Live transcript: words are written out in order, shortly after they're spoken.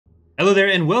Hello there,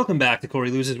 and welcome back to Corey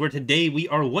Loses, where today we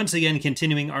are once again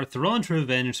continuing our Thrawn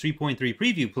Revenge 3.3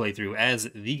 preview playthrough as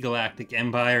the Galactic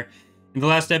Empire. In the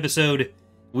last episode,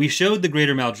 we showed the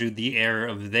Greater Maldrude the error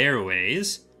of their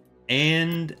ways,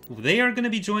 and they are going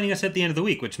to be joining us at the end of the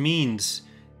week, which means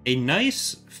a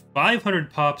nice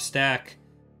 500 pop stack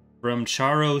from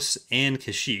Charos and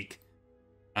Kashyyyk.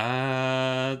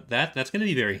 That's going to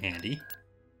be very handy.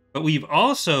 But we've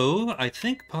also, I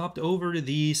think, popped over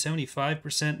the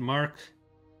 75% mark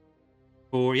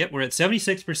for, yep, we're at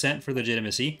 76% for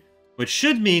legitimacy, which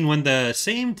should mean when the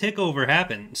same tickover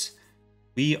happens,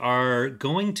 we are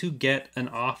going to get an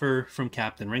offer from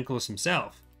Captain Wrinkles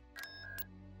himself.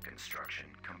 Construction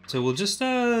complete. So we'll just,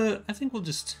 I think we'll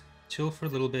just chill for a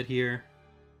little bit here.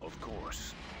 Of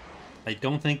course. I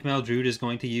don't think Maldrude is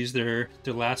going to use their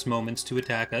last moments to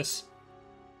attack us.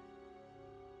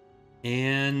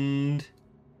 And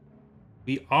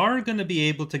we are going to be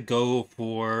able to go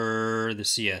for the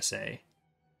CSA.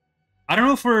 I don't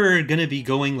know if we're going to be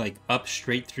going like up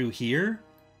straight through here,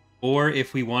 or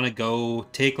if we want to go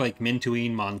take like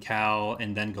Mintuine, Moncal,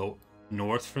 and then go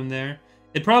north from there.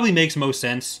 It probably makes most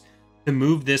sense to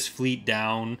move this fleet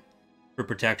down for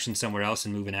protection somewhere else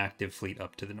and move an active fleet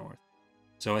up to the north.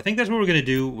 So I think that's what we're going to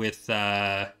do with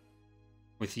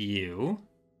you.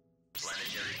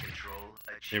 Planetary control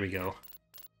achieved. There we go.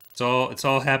 It's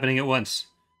all happening at once.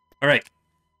 Alright.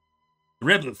 The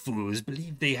rebel fools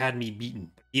believe they had me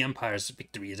beaten, but the Empire's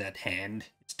victory is at hand.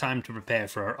 It's time to prepare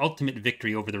for our ultimate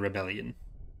victory over the rebellion.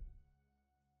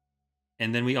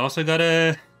 And then we also got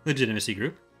a legitimacy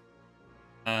group.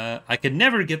 I could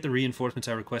never get the reinforcements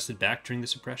I requested back during the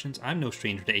suppressions. I'm no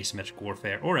stranger to asymmetric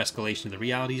warfare or escalation of the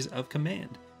realities of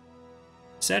command,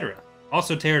 etc.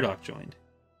 Also, Pterodoc joined.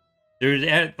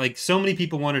 There, like, so many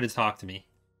people wanted to talk to me.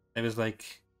 I was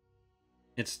like,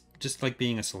 it's just like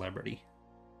being a celebrity.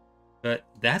 But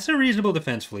that's a reasonable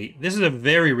defense fleet. This is a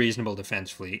very reasonable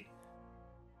defense fleet.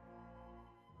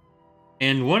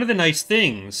 And one of the nice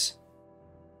things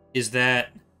is that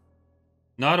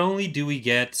not only do we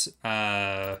get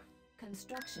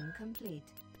construction complete.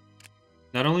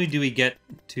 Not only do we get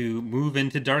to move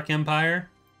into Dark Empire,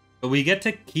 but we get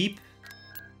to keep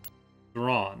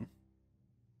Thrawn.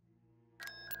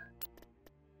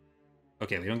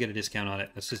 Okay, we don't get a discount on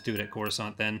it. Let's just do it at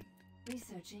Coruscant then.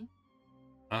 Researching.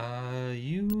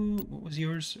 What was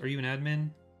yours? Are you an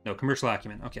admin? No, commercial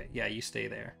acumen. Okay, yeah, you stay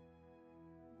there.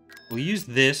 We'll use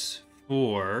this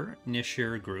for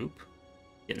Nishir Group.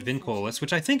 Get Vincolas,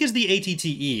 which I think is the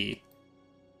ATTE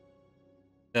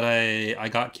that I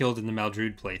got killed in the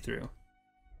Maldrude playthrough.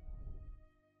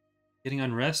 Getting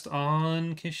unrest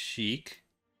on Kashyyyk.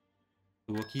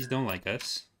 The Wookiees don't like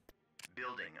us.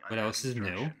 Building What else is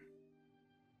new?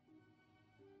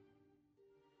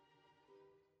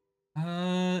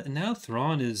 Now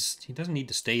Thrawn he doesn't need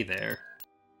to stay there.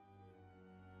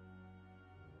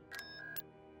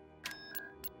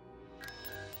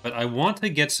 But I want to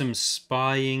get some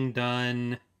spying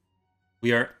done.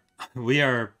 We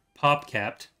are pop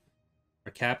capped.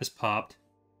 Our cap is popped.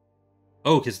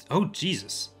 Oh,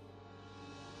 Jesus.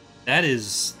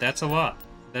 That's a lot.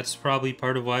 That's probably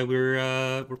part of why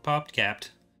we're popped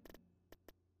capped.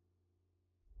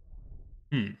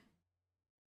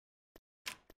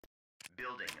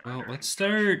 Well, let's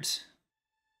start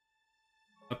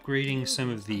upgrading some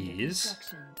of these.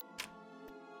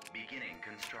 Beginning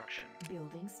construction.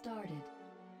 Building started.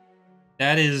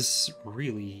 That is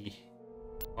really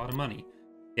a lot of money.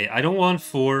 Okay, I don't want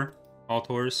 4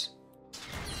 Altors.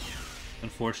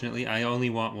 Unfortunately, I only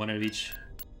want 1 of each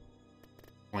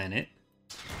planet.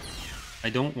 I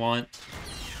don't want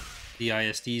the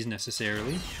ISDs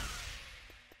necessarily.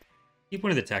 Keep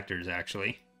one of the Tectors,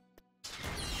 actually.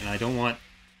 And I don't want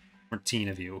 14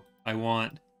 of you. I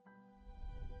want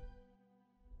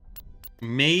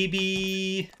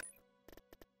maybe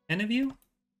 10 of you?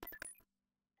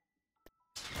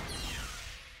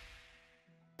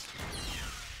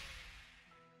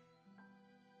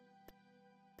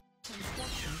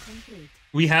 Construction complete.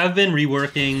 We have been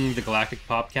reworking the Galactic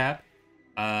Pop Cap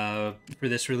for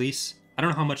this release. I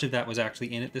don't know how much of that was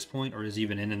actually in at this point, or is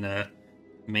even in the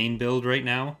main build right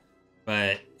now.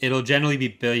 But it'll generally be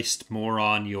based more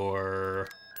on your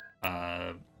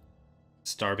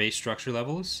starbase structure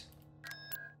levels,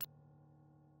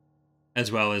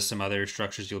 as well as some other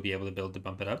structures you'll be able to build to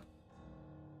bump it up.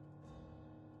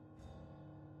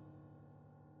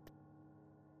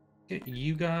 Get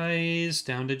you guys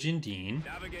down to Jindine.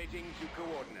 Navigating to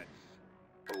coordinates.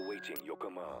 Awaiting your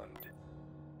command.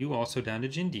 You also down to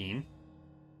Jindine.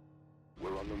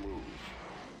 We're on the move.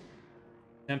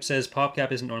 Temp says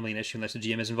PopCap isn't normally an issue unless the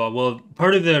GM is involved. Well,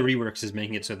 part of the reworks is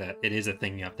making it so that it is a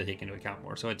thing you have to take into account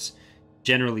more. So it's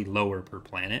generally lower per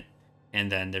planet,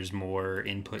 and then there's more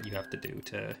input you have to do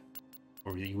to,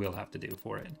 or you will have to do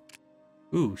for it.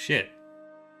 Ooh, shit.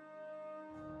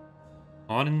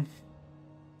 Han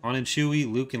and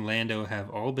Chewie, Luke, and Lando have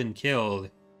all been killed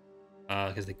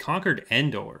because they conquered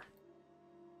Endor.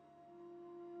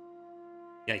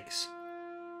 Yikes.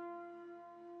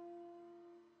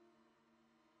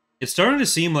 It's starting to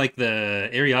seem like the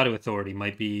Ariado Authority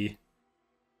might be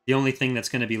the only thing that's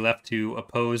going to be left to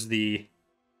oppose the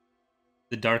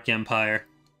Dark Empire.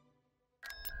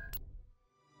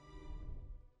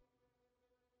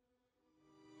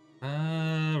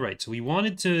 Right, so we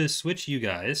wanted to switch you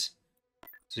guys.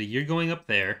 So you're going up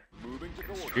there.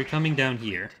 You're coming down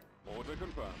here.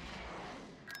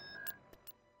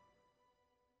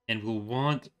 And we'll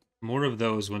want more of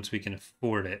those once we can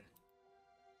afford it.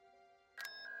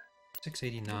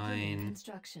 689.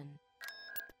 Construction.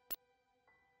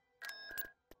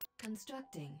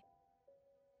 Constructing.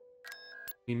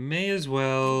 We may as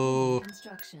well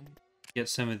Construction. get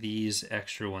some of these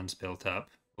extra ones built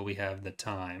up while we have the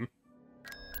time.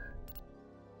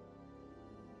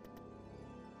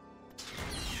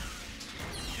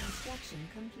 Construction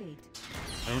complete.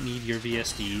 I don't need your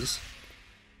VSDs.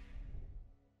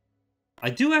 I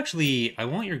do actually... I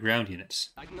want your ground units.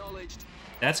 Acknowledged.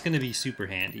 That's going to be super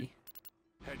handy.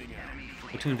 Heading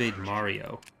out. Or to invade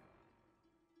Mario.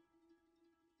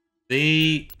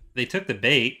 They took the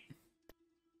bait.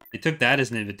 They took that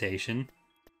as an invitation.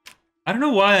 I don't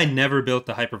know why I never built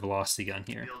the hypervelocity gun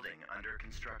here. Building under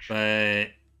construction. But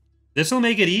this will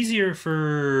make it easier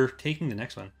for taking the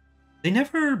next one. They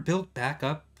never built back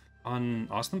up on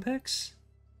Ostampex?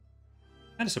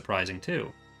 Kind of surprising,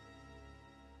 too.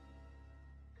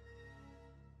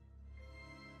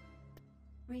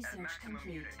 Research Maximum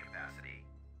complete. unit capacity.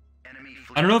 Enemy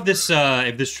fleet I don't know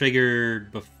if this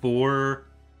triggered before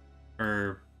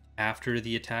or after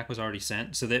the attack was already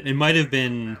sent, so that it might have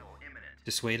been battle imminent.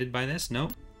 dissuaded by this.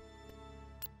 No.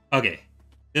 Okay,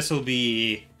 this will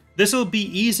be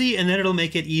easy, and then it'll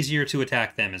make it easier to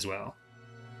attack them as well.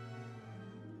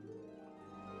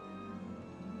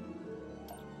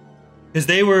 Because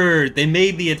they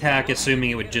made the attack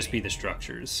assuming it would just be the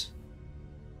structures,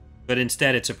 but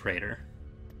instead it's a praetor.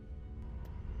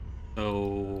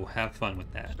 So have fun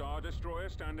with that. Star Destroyer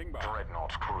standing by.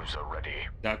 Dreadnought cruiser ready.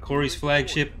 Got Corey's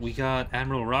flagship. We got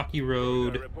Admiral Rocky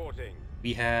Road. Reporting.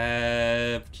 We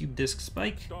have Cube Disc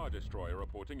Spike. Star Destroyer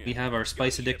reporting in. We have our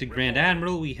Spice Addicted Grand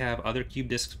Admiral. We have other Cube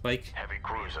Disc Spike. Heavy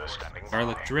cruiser standing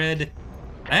Garlic by. Dread.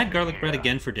 I had garlic bread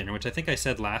again for dinner, which I think I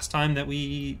said last time that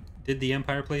we did the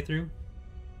Empire playthrough.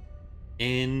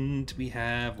 And we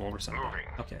have Walrus on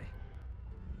deck. Okay.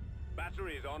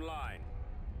 Batteries online.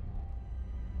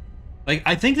 Like,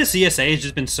 I think the CSA has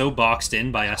just been so boxed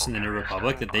in by us in the New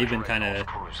Republic that they've been kind of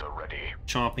Cruiser ready.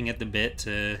 chomping at the bit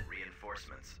to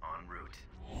Reinforcements en route.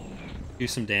 do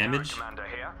some damage. Commander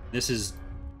here. This is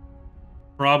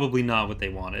probably not what they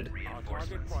wanted. Our target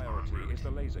Reinforcements en priority route. is the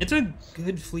laser. It's a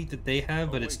good fleet that they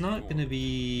have, but it's not going to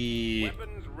be...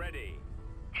 Weapons ready.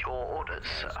 Your orders,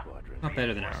 sir. Squadron. not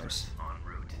better than ours. En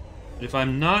route. But if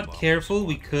I'm not careful,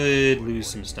 we could lose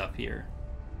some stuff here.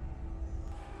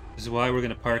 This is why we're going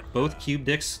to park both Cube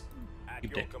Disc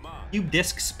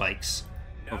Spikes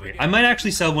over here. I might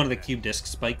actually sell one of the Cube Disc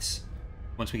Spikes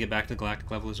once we get back to the Galactic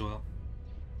level as well.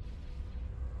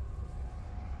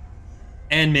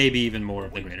 And maybe even more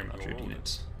of the Greater Maltrude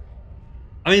units.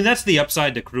 I mean, that's the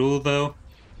upside to Cruel, though.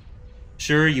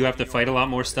 Sure, you have to fight a lot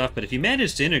more stuff, but if you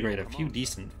manage to integrate a few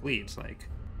decent fleets, like,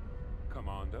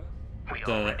 Commander. We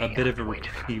a bit of a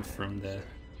reprieve from the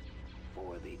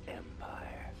For the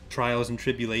Empire. trials and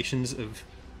tribulations of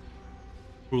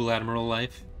Cruel Admiral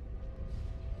life.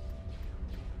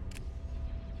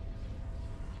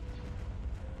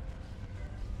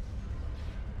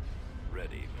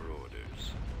 Ready for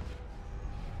orders.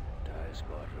 Die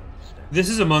squadron standing. This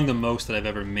is among the most that I've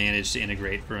ever managed to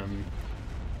integrate from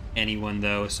anyone,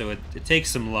 though, so it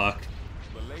takes some luck.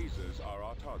 The lasers are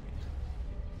our target.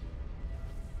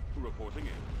 Reporting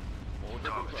in. Order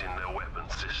Targeting confirmed. their weapon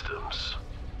systems.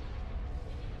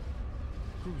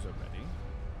 Cruiser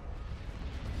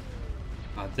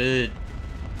ready.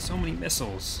 So many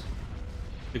missiles.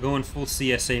 They're going full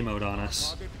CSA mode on us.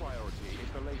 Target priority is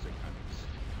the laser cannons.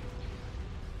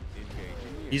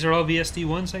 Engaging the These are all VSD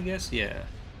ones, I guess? Yeah.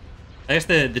 I guess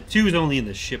the 2 is only in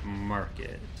the ship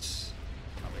market.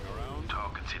 coming around.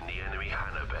 Targeting the enemy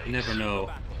Hanna base. You never know.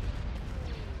 Battle.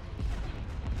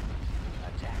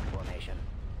 Attack formation.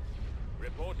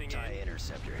 Reporting in.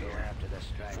 Interceptor here. After the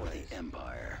strike for the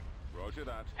Empire. Roger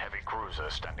that. Heavy cruiser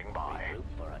standing by.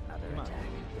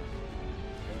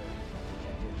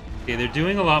 Okay, they're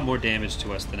doing a lot more damage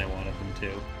to us than I wanted them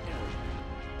to.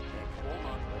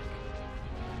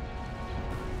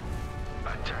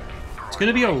 Attacking. It's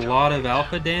gonna be a lot of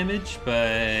alpha damage,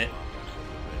 but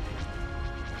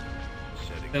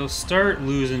they'll start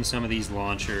losing some of these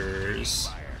launchers.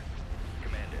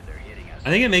 I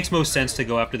think it makes most sense to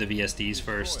go after the VSDs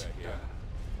first.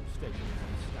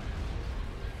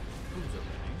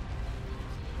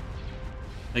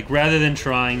 Like, rather than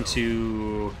trying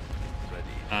to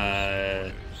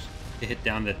hit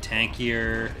down the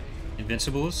tankier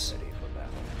Invincibles,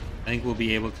 I think we'll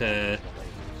be able to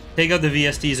take out the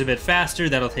VSDs a bit faster.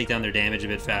 That'll take down their damage a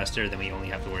bit faster. Then we only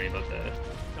have to worry about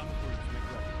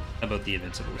the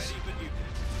Invincibles.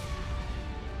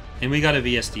 And we got a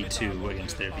VSD too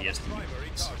against their VSD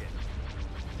units.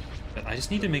 But I just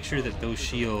need to make sure that those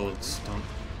shields don't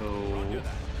go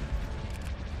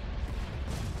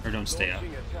or don't stay up.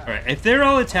 All right, if they're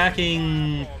all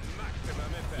attacking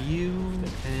you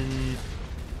and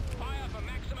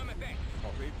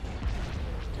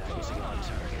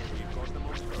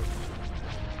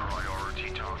Priority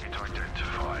target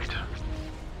identified.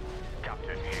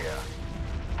 Captain here.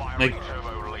 Firing Like,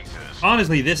 turbo lasers.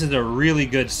 honestly, this is a really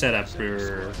good setup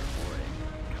for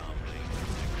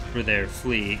their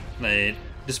fleet. Like,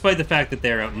 despite the fact that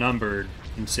they're outnumbered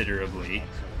considerably,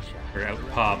 or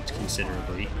outpopped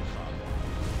considerably.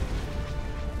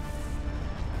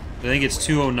 I think it's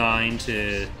 209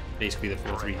 to basically the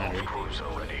full 300. Cruiser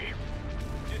ready.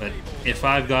 But if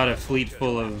I've got a fleet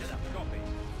full of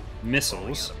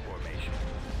missiles,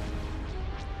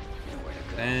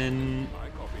 then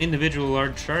individual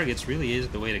large targets really is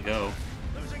the way to go.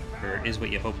 Or is what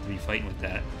you hope to be fighting with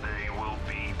that. They will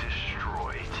be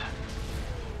destroyed.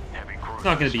 Heavy cruiser. It's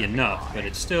not going to be enough, but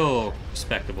it's still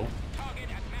respectable.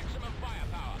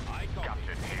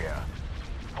 Captain here.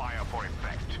 Fire for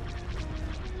effect.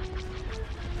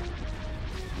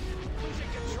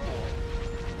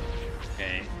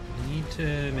 Okay, we need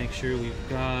to make sure we've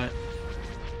got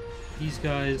these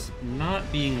guys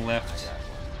not being left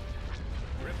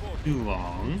too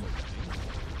long.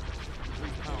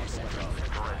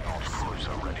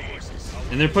 Cruiser ready.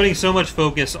 And they're putting so much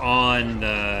focus on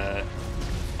the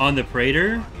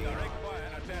Praetor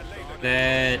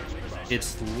that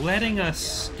it's letting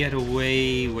us get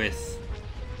away with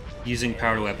using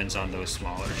powered weapons on those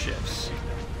smaller ships.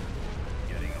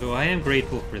 So I am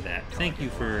grateful for that. Thank you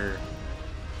for.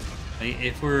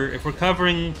 If we're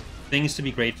covering things to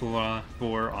be grateful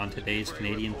for on today's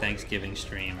Canadian Thanksgiving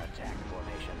stream,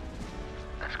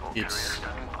 Escort carrier it's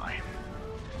standing by.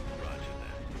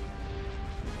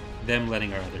 them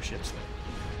letting our other ships live.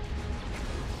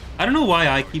 I don't know why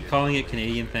I keep calling it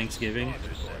Canadian Thanksgiving.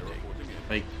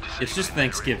 Like, it's just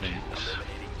Thanksgiving,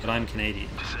 but I'm Canadian.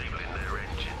 Disabling their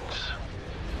engines.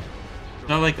 It's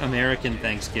not like American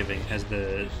Thanksgiving has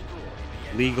the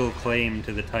legal claim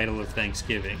to the title of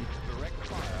Thanksgiving.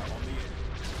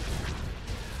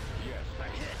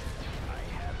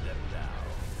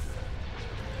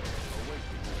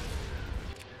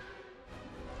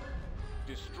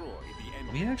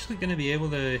 Are we actually going to be able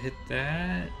to hit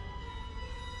that?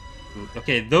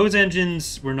 Okay, those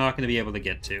engines we're not going to be able to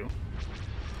get to.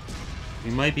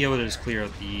 We might be able to just clear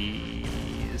out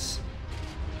these.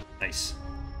 Nice.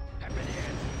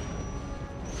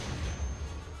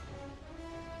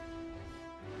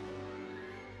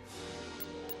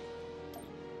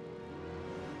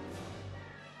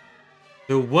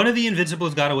 So one of the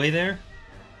Invincibles got away there.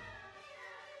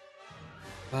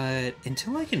 But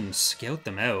until I can scout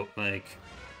them out, like...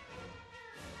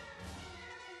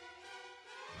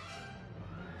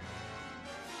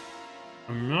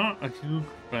 I'm not a huge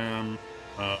fan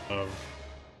of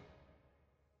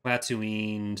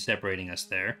Tatooine separating us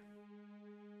there.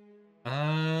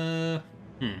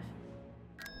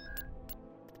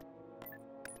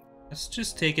 Let's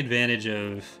just take advantage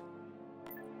of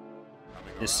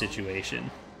this situation.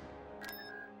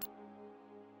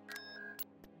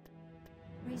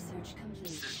 Research complete.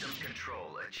 System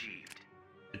control achieved.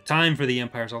 The time for the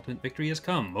Empire's ultimate victory has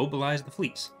come. Mobilize the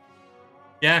fleets.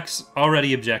 Jack's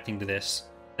already objecting to this.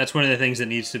 That's one of the things that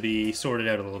needs to be sorted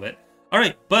out a little bit.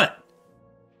 Alright, but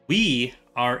we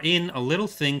are in a little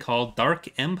thing called Dark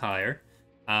Empire.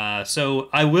 So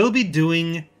I will be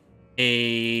doing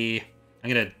a...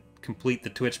 I'm going to complete the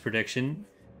Twitch prediction.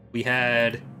 We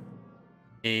had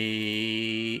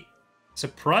a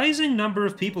surprising number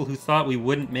of people who thought we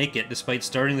wouldn't make it despite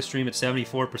starting the stream at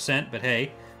 74%, but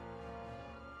hey,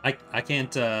 I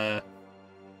can't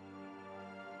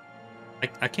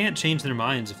I can't change their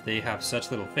minds if they have such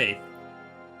little faith.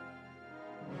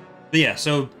 But yeah,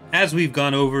 so as we've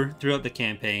gone over throughout the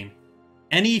campaign,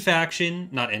 any faction,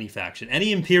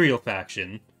 any Imperial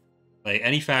faction, like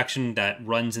any faction that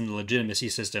runs in the legitimacy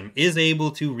system, is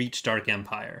able to reach Dark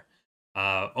Empire.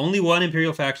 Only one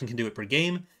Imperial faction can do it per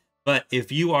game, but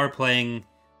if you are playing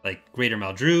like Greater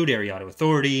Maldrude, Ariado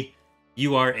Authority,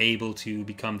 you are able to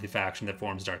become the faction that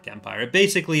forms Dark Empire. It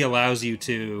basically allows you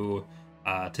to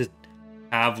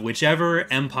have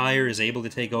whichever empire is able to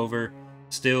take over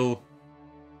still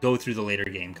go through the later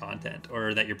game content,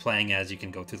 or that you're playing as, you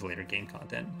can go through the later game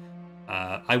content.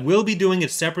 I will be doing a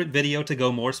separate video to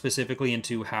go more specifically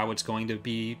into how it's going to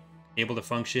be able to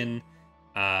function.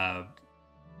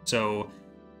 So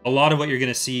a lot of what you're going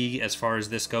to see as far as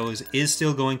this goes is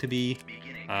still going to be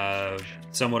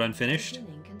somewhat unfinished.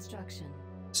 Beginning construction.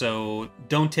 So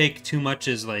don't take too much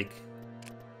as like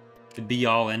the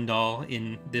be-all end-all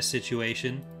in this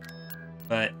situation.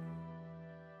 But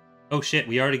oh shit,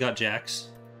 we already got Jax.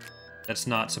 That's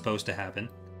not supposed to happen.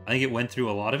 I think it went through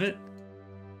a lot of it.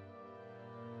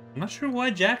 I'm not sure why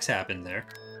Jax happened there.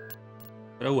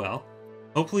 But oh well.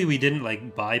 Hopefully we didn't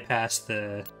like bypass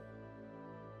the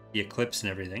eclipse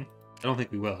and everything. I don't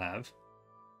think we will have.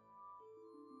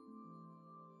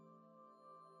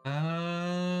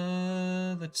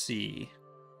 Let's see.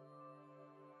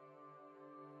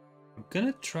 I'm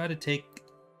gonna try to take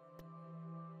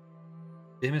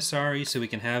Bimisari so we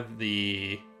can have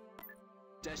the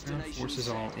forces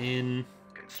all in.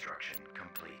 Construction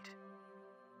complete.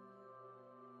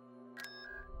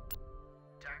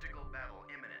 Tactical battle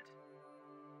imminent.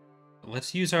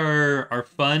 Let's use our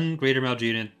fun Greater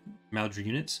Maldrude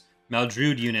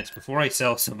units before I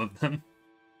sell some of them.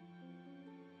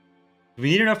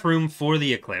 We need enough room for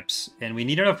the Eclipse, and we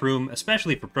need enough room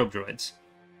especially for probe droids.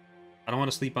 I don't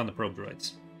want to sleep on the probe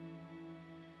droids.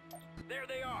 There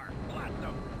they are. Blast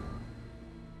them.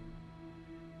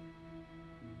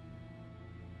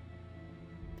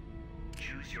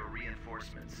 Choose your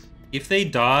reinforcements. If they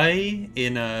die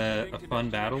in a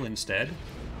fun battle instead,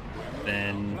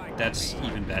 then that's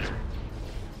even better.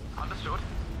 Understood.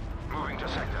 Moving to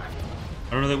sector.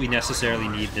 I don't know that we necessarily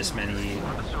need this many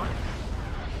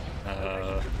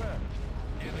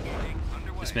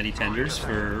tenders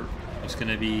for it's going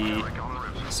to be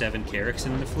 7 Carracks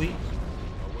in the fleet.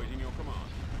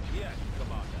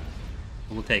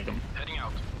 We'll take them. Heading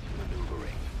out.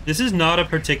 This is not a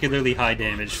particularly high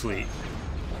damage fleet.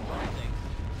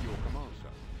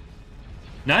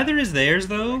 Neither is theirs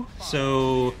though,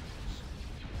 so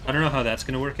I don't know how that's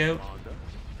going to work out.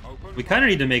 We kind of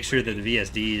need to make sure that the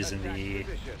VSDs and the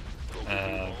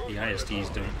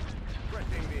ISDs don't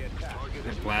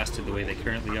get blasted the way they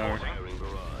currently are.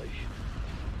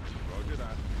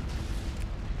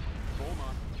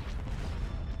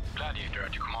 Gladiator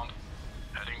at your command.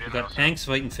 Heading We've got tanks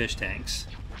fighting fish tanks.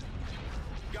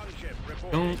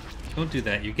 Don't do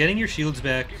that. You're getting your shields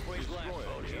back.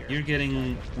 You're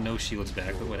getting no shields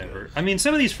back, but whatever. I mean,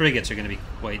 some of these frigates are going to be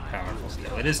quite powerful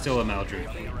still. It is still a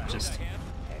Maldrude fleet, just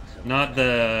not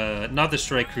the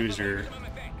strike cruiser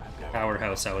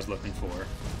powerhouse I was looking for.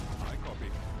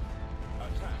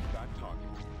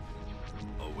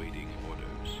 Awaiting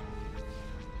orders.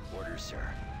 Orders,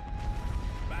 sir.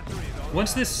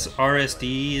 Once this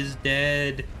RSD is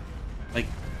dead, like,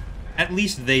 at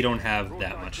least they don't have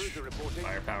that much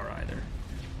firepower either.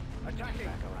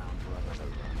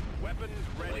 Weapons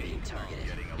ready.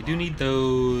 You do need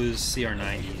those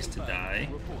CR90s to die.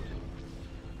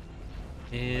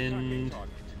 And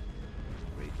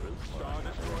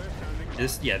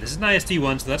this is an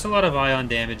ISD-1, so that's a lot of ion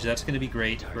damage. That's going to be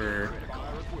great for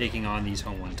taking on these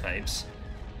Home 1 types.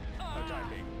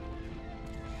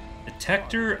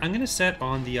 Detector, I'm going to set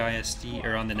on the ISD,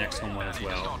 or on the next Home 1 as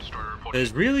well.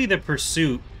 Because really the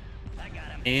Pursuit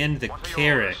and the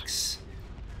Carracks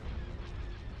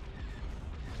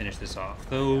finish this off.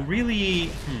 Though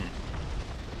really,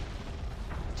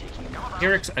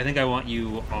 Carracks, I think I want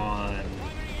you on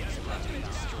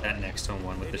that next Home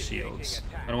 1 with the shields.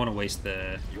 I don't want to waste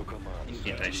the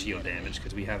anti-shield damage,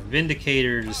 because we have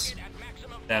Vindicators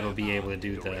that'll be able to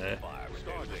do the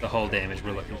hull damage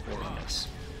we're looking for on this.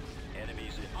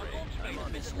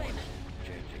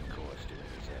 Changing course to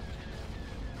intercept.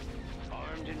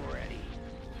 Armed and ready.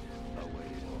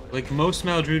 Awaiting orders. Like most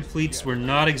Maldrude fleets, we're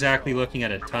not exactly looking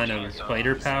at a ton of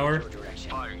fighter power.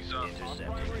 Firing zone. Intercepting.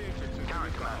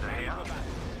 Carrier commander here.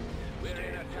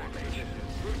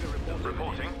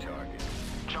 Reporting.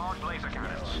 Charged laser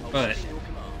cannons. But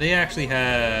they actually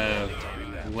have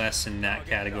less in that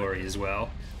category as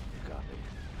well.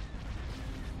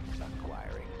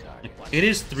 Acquiring target. It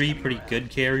is 3 pretty good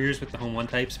carriers with the Home 1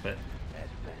 types, but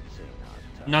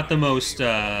not the most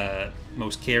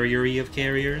carrier-y of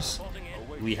carriers.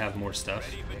 We have more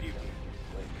stuff.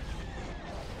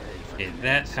 Okay,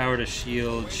 that power to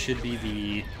shield should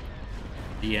be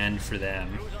the end for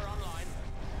them.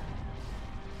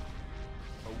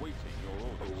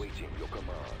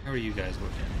 How are you guys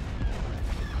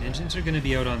looking? Engines are going to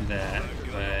be out on that,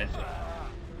 but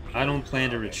I don't plan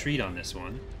to retreat on this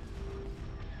one.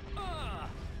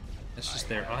 That's just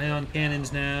their ion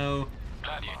cannons now.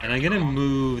 And I'm going to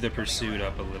move the pursuit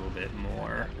up a little bit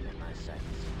more.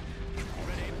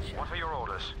 What are your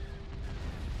orders?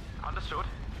 Understood.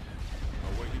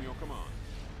 Awaiting your command.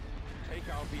 Take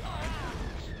out the iron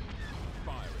cannons.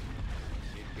 Firing.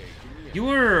 Engaging the You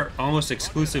are almost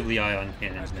exclusively ion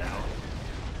cannons now.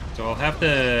 So I'll have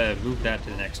to move that to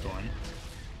the next one.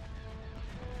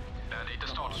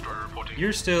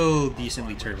 You're still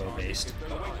decently turbo-based.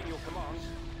 awaiting your command.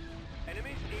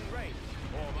 Enemies in range.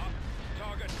 Form up.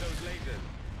 Target those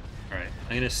lasers. Alright, I'm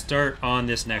going to start on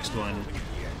this next one.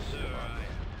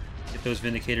 Get those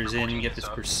Vindicators in, get this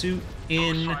Pursuit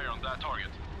in,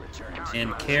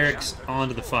 and Carrick's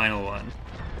onto the final one.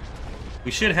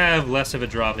 We should have less of a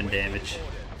drop in damage.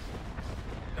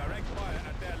 Direct fire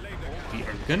at their laser cannons. We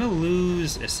are gonna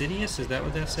lose Assidious, is that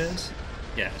what that says?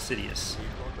 Yeah, Assidious.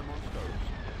 Got them on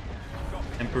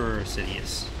stoves. Emperor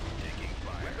Assidious.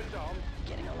 Weapons on.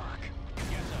 Getting a lock.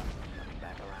 Yes, sir. Coming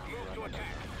back around. Move to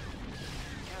attack.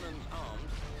 Cannons armed.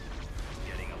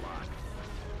 Getting a lock.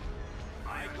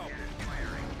 I copy.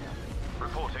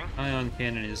 Reporting. Ion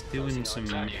Cannon is doing some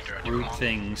rude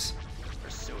things.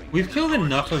 Pursuing. We've killed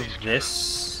enough of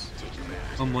this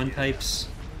on one types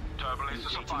Turbo laser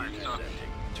supplied, sir.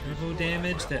 turbo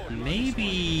damage that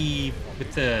maybe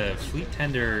with the Fleet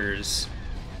Tenders,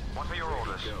 What are your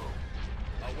orders?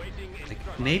 Awaiting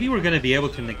like, maybe we're going to be able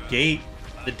to negate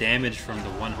the damage from the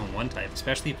 1-on-1 type,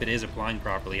 especially if it is applying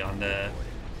properly on the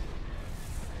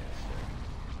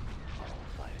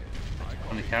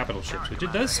capital ships, which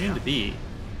it does seem to be.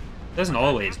 It doesn't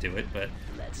always do it, but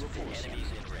Let's finish him.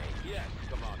 Yes,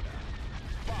 Commander.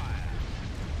 Fire.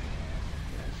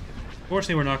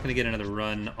 fortunately we're not going to get another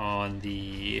run on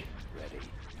the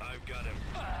I've got him.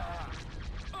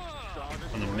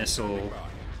 missile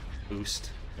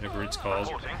boost, whatever it's called.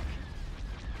 Reporting.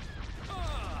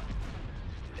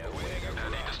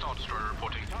 Star Destroyer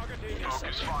reporting.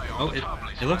 Focus fire on Oh, the turbo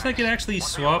laser it looks like it cannons. actually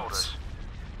What are your orders?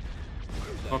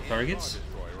 swapped targets.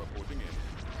 Destroyer reporting in.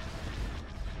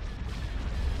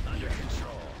 Under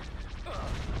control.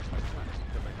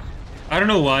 I don't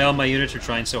know why all my units are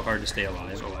trying so hard to stay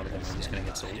alive. A lot of them are just going to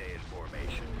get sold. Stay in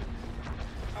formation.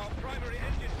 Our primary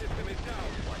engine system is down.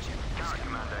 Watch him. Carrick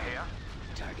Commander here.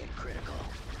 Target critical.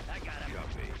 I got him.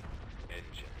 Copy.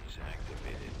 Engines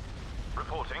activated.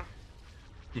 Reporting.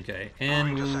 Okay, and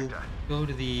Moving to we'll sector. go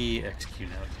to the execute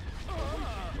now.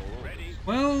 Ready.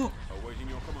 Well, Awaiting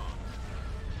your command.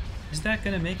 is that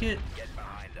going to make it? Get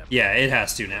behind them. Yeah, it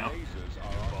has to now. Lasers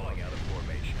are Falling out of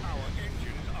formation. Our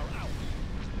engines are out.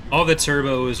 All the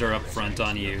turbos are up front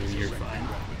on you. You're fine.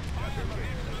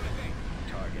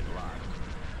 Target locked.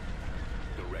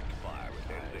 Direct fire at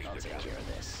their I'll laser take cannons. care of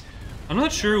this. I'm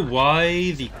not sure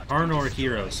why the Karnor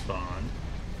heroes spawn,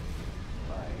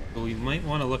 but we might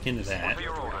want to look into that. What are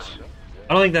your orders?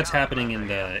 I don't think that's happening in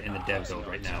the dev build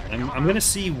right now. I'm gonna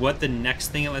see what the next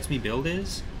thing it lets me build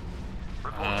is,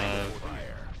 Fire.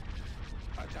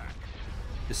 Attack.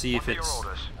 to see if What are your it's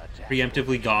orders?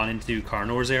 preemptively gone into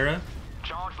Karnor's era.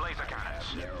 Charge laser cannons.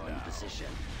 Narrow in position.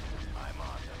 I'm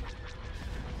on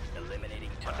them. Eliminating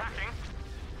target. Attacking.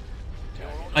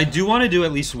 I do want to do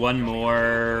at least one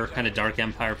more kind of Dark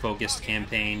Empire focused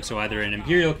campaign, so either an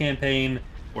Imperial campaign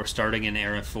or starting in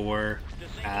Era 4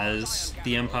 as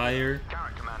the Empire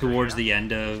Carrick Commander towards here. the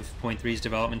end of Point 3's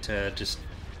development to just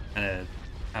kind of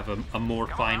have a more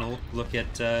final look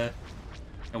at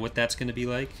what that's going to be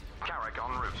like. Carrick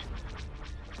en route.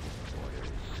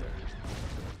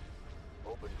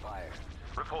 Open fire.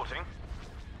 Reporting.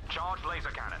 Charge laser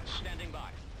cannons. Standing by.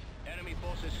 Enemy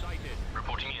forces sighted.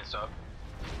 Reporting in, sir.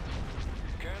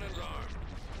 Cannons armed.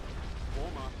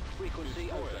 Form up.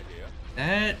 Frequency open. Here.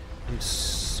 That, I'm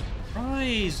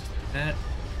surprised that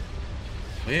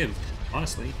lived,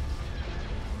 honestly.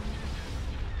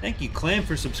 Thank you, Clam,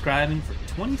 for subscribing for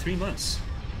 23 months.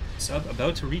 Sub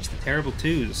about to reach the terrible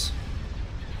 2s.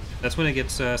 That's when it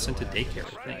gets sent to daycare,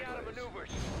 I think.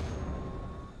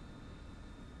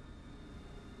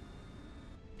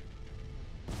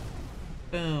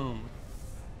 Boom.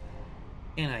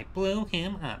 And I blew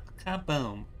him up.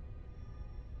 Kaboom.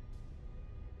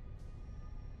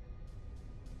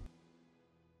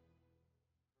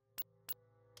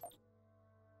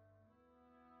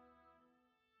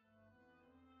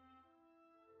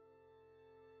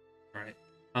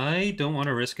 I don't want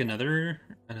to risk another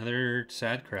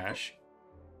sad crash.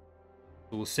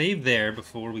 So we'll save there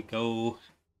before we go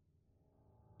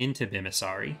into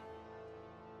Bimisari.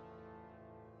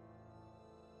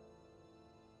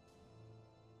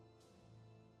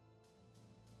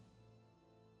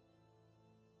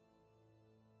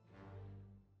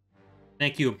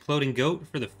 Thank you, Imploding Goat,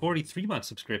 for the 43-month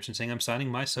subscription, saying I'm signing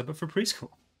my sub up for preschool.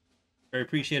 Very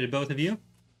appreciated, both of you.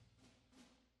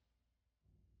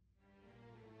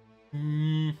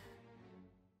 Do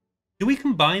we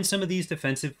combine some of these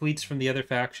defensive fleets from the other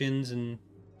factions and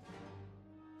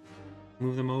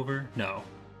move them over? No.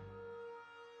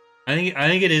 I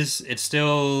think it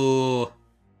still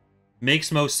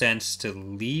makes most sense to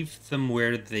leave them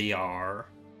where they are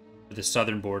for the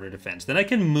southern border defense. Then I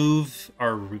can move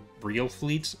our real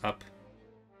fleets up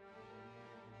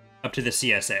to the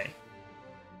CSA.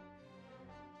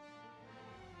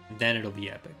 And then it'll be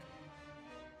epic.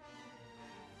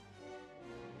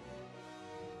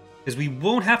 Because we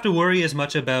won't have to worry as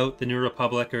much about the New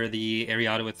Republic or the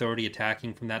Ariado Authority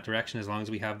attacking from that direction as long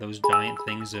as we have those giant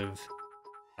things of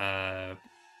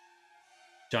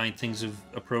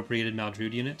appropriated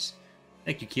Maldrude units.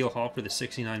 Thank you, Keel Hall, for the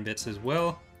 69 bits as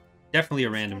well. Definitely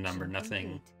a random number,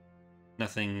 nothing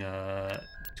to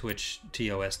which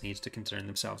TOS needs to concern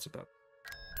themselves about.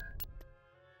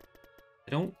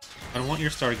 I don't want your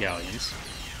Star Galleons.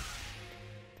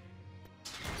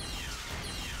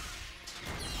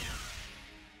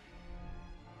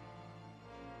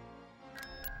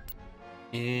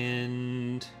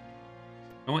 And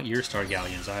I don't want your Star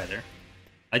Galleons either.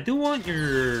 I do want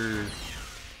your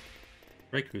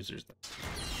Ray Cruisers, though.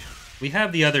 We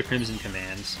have the other Crimson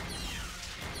Commands.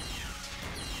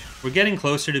 We're getting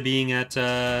closer to being at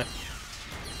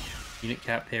unit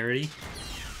cap parity.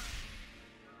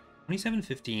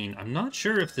 2715. I'm not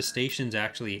sure if the stations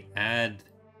actually add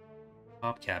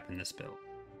top cap in this build.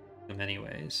 In many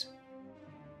ways.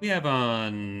 We have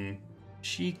on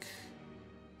Sheik.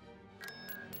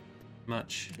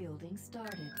 Much. Building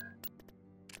started.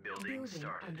 Building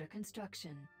started. Under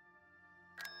construction.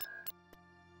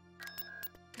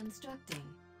 Constructing.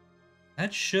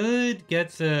 That should get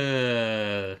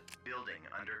the Building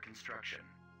under construction.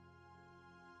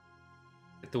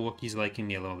 get the Wookiees liking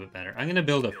me a little bit better. I'm gonna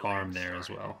build a farm there as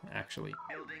well, actually.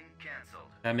 Building cancelled.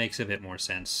 That makes a bit more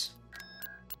sense.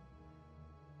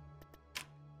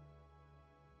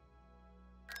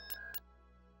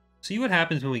 See what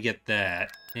happens when we get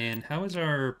that. And how is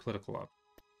our political up?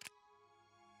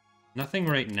 Nothing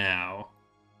right now.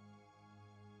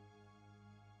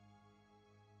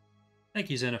 Thank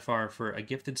you, Xenophar, for a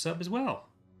gifted sub as well.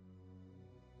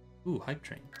 Ooh, Hype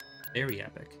Train. Very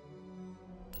epic.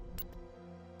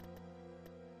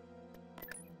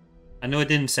 I know it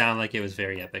didn't sound like it was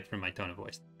very epic from my tone of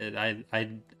voice.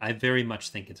 I very much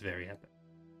think it's very epic.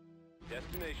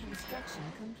 Destination. Construction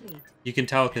complete. You can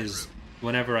tell because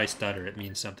whenever I stutter, it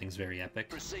means something's very epic.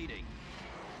 Proceeding.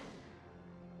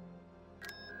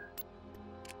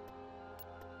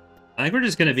 I think we're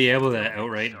just going to be able to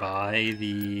outright buy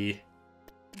the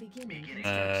Beginning.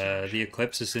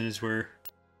 Eclipse as soon as we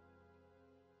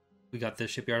got the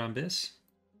shipyard on Biss.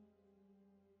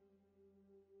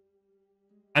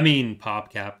 I mean,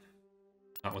 PopCap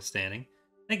notwithstanding.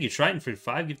 Thank you, Triton, for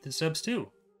 5 gifted subs too.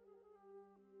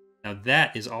 Now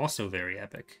that is also very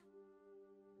epic.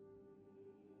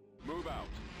 Move out.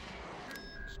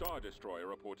 Star Destroyer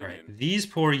reporting Alright, in. these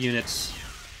poor units.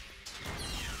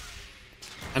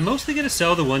 I'm mostly going to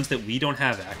sell the ones that we don't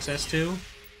have access to.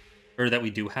 Or that we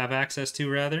do have access to,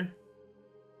 rather.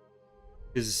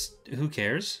 Because who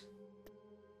cares?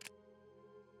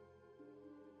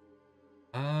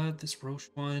 This Roche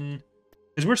one.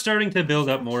 Because we're starting to build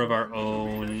up more of our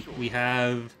own. We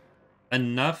have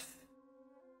enough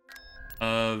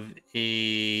of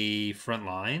a front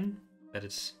line that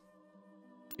it's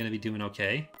going to be doing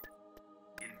okay.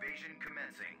 Invasion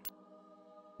commencing.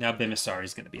 Now Bimisari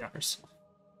is going to be ours.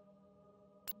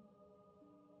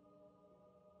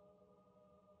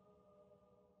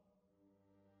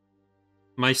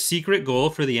 My secret goal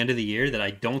for the end of the year that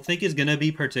I don't think is going to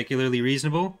be particularly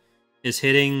reasonable is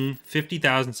hitting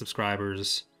 50,000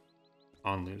 subscribers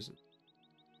on Loses.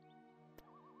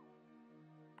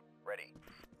 Ready.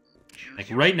 Like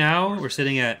right now, we're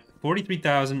sitting at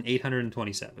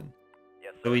 43,827.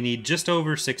 Yes, sir. So we need just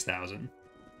over 6,000,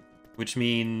 which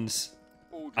means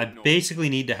All I due north. basically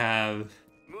need to have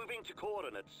Moving to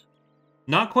coordinates.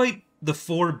 not quite the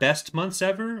 4 best months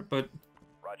ever, but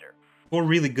Roger. 4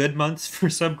 really good months for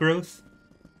sub growth.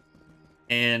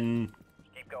 And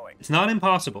Keep going. it's not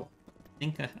impossible.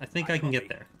 I think I can get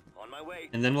there. On my way.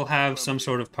 And then we'll have some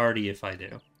sort of party if I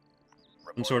do.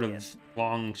 some sort of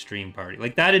long stream party.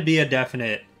 Like, that'd be a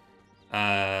definite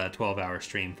 12-hour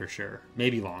stream for sure.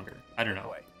 Maybe longer. I don't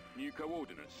know. New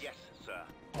coordinates. Yes, sir.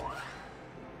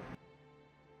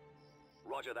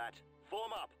 Roger that.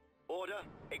 Form up. Order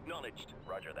acknowledged.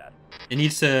 Roger that. It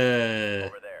needs to...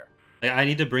 Over there. Like, I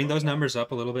need to bring those numbers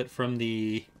up a little bit from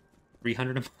the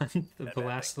 300 a month of the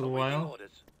last little Awaiting while.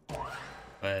 orders.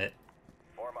 But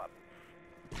Form up.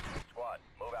 Squad,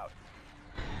 move out.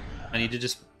 I need to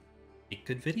just make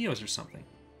good videos or something.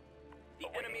 The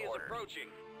enemy is approaching.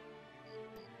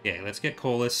 Okay, let's get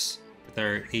Colas with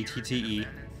our ATTE.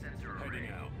 Heading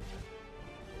out.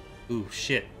 Ooh,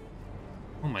 shit.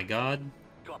 Oh my god.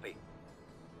 Copy.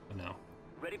 Oh no.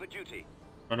 Ready for duty.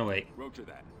 Run away. Roger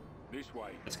that. This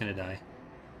way. That's gonna die.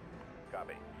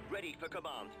 Copy. Ready for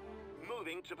command.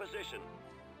 Moving to position.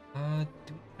 Do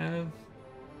we have...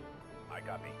 I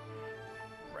copy.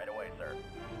 Right away, sir.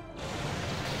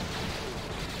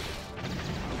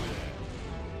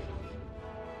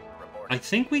 I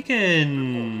think we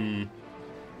can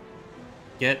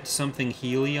get something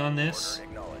Healy on this. Order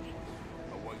acknowledged.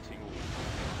 Awaiting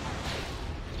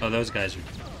orders. Oh, those guys are...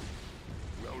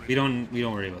 We don't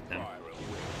worry about them. Fire at will.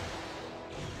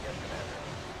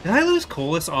 Did I lose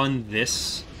Colas on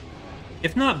this?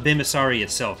 If not Bimisari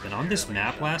itself, then on this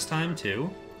map last time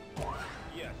too?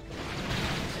 Yes.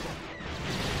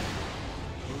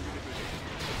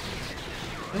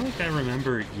 I feel like I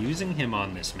remember using him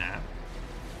on this map.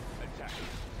 Attacking.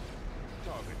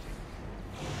 Targeting.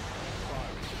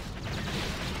 Firing.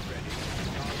 Ready.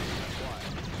 Target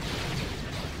acquired.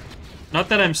 Not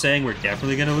that I'm saying we're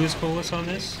definitely going to lose Colas on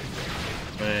this,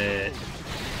 but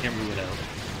can't rule it out.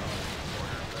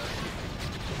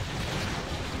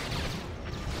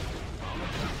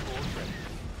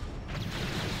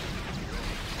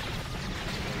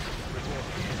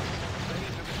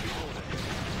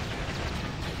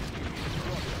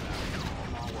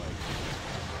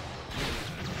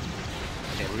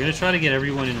 Okay, we're going to try to get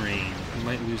everyone in range. We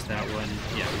might lose that one.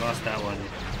 Yeah, we lost that one.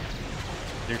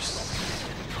 They're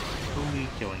slowly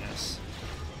killing us.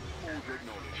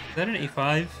 Is that an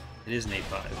A5? It is an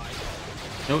A5.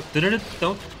 No,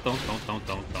 don't.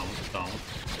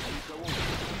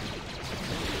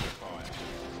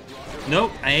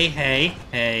 Nope. Hey.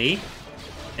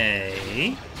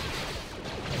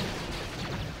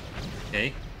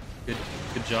 Okay.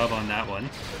 Good job on that one.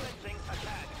 Commencing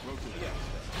attack.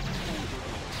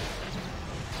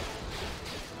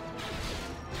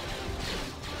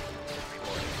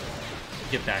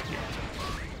 Get back here.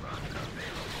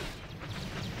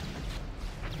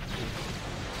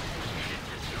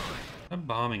 A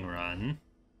bombing run.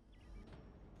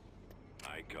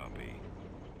 I copy.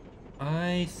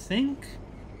 I think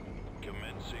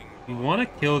Commencing. we want to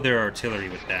kill their artillery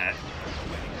with that.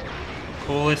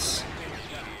 Colas,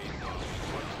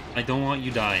 I don't want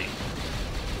you dying.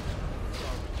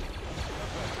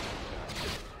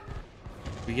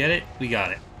 We get it? We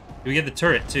got it. We get the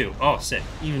turret too. Oh, sick.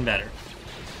 Even better.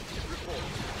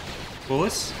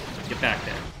 Colas, get back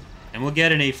there. And we'll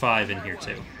get an A5 in here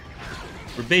too.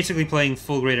 We're basically playing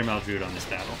full Greater Maldrude on this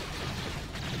battle.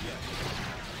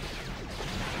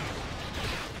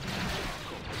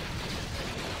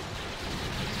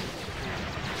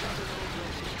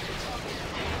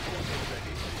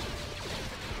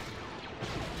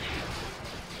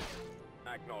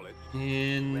 Acknowledged.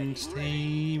 And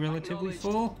stay relatively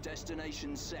full.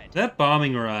 Destination set. That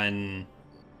bombing run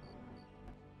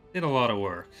did a lot of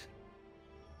work.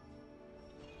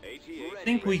 I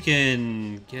think we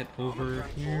can get over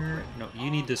here. No,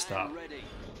 you need to stop. Ready.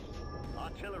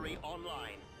 Artillery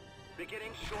online.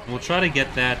 Beginning short. We'll try to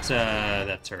get that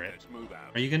that turret. Let's move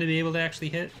out. Are you going to be able to actually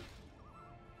hit?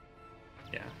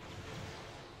 Yeah.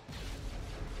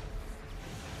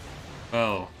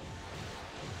 Well,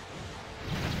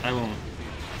 I won't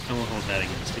hold that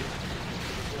against you.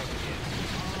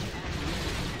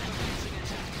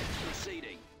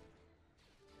 Proceeding.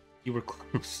 You were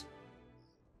close.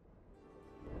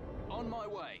 On my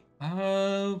way.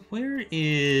 Where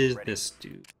is this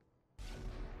dude?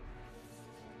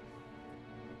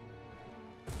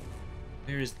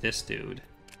 Where is this dude?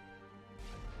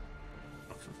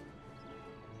 Oh,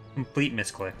 complete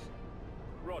misclick.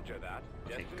 Roger that.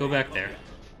 Okay, go back there.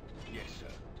 Yes, sir.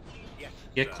 Yes.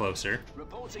 Get sir. closer.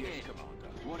 Reporting in. Commander.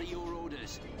 What are your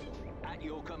orders? At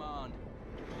your command.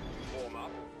 Form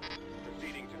up.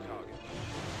 Proceeding to target.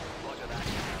 Roger that.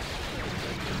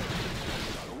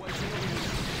 Awaiting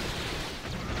orders.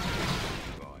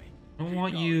 I don't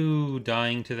want you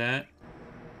dying to that.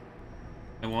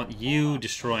 I want you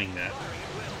destroying that.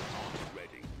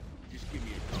 Ready. Just give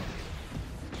me a target.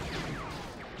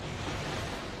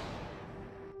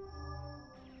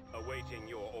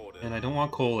 don't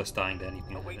want Colas dying to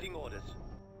anything. Awaiting orders.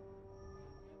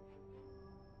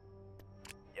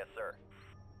 Yes, sir.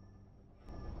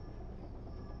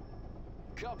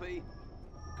 Copy.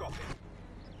 Copy.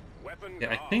 Weapon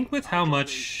Yeah, I guard. think with how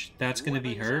much that's going to be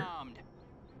Weapons hurt, armed.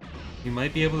 we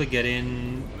might be able to get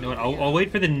in. You know what? I'll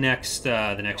wait for the next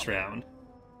round.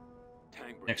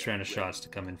 Tank Next brigade round of ready. shots to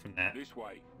come in from that. This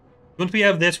way. Once we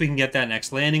have this, we can get that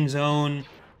next landing zone,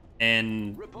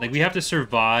 and like we have to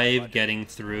survive getting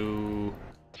through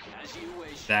As you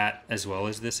wish. that as well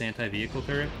as this anti-vehicle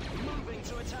turret. Moving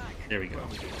to attack. There we go.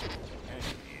 Enemy in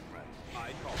range.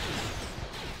 I copy.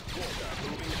 Walker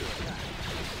moving to attack.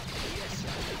 Yes, sir.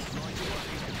 Right away.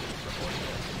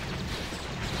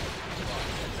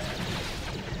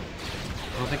 I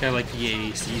don't think I like the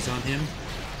AACs on him.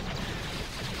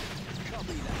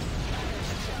 Copy that.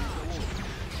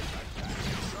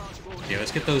 Transport. Okay,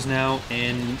 let's get those now,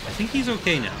 and I think he's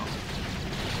okay now.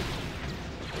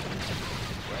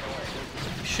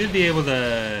 We should be able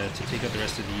to take out the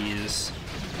rest of these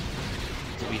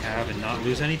that we have and not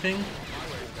lose anything. Is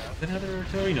that another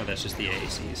artillery? No, that's just the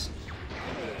AACs.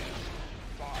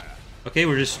 Okay,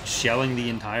 we're just shelling the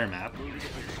entire map.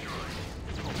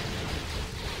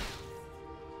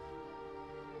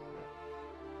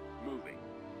 Moving.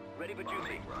 Ready for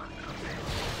duty.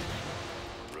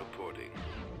 Reporting.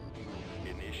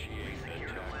 Initiate attack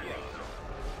run.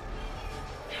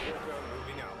 Walker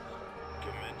moving out.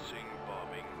 Commencing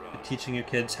bombing run. Teaching your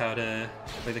kids how to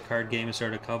play the card game and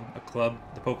start a club,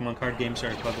 the Pokemon card game,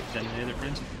 start a club with them and other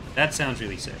friends. That sounds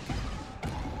really sick.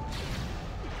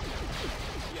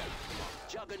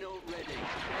 Juggernaut ready.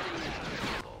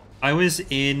 I was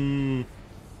in,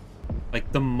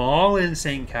 like, the mall in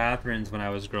St. Catharines when I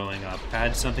was growing up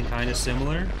had something kind of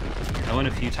similar. I went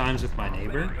a few times with my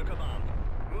neighbor. For command.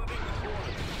 Moving to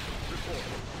coordinates. Report.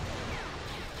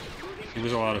 It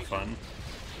was a lot of fun.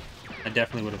 I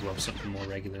definitely would have loved something more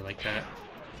regular like that.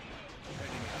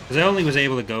 Because I only was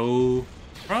able to go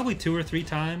probably 2 or 3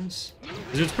 times.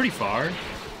 Because it was pretty far.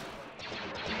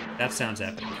 That sounds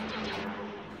epic.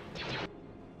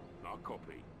 I'll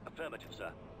copy. Affirmative,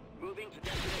 sir. Moving to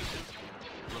destination.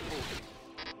 Reporting.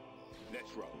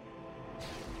 Let's roll.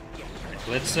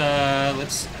 Let's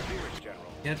Appearance, General.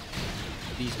 get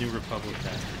these New Republic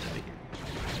bastards out of here.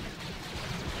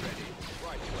 Ready.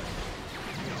 Right way.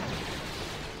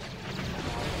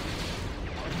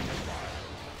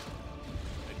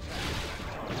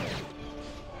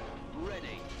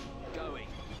 Ready. Going.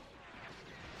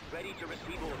 Ready to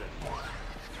receive orders.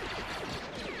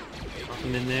 Drop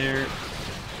them in there.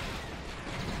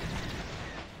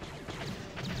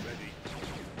 Ready.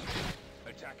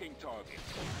 Attacking target.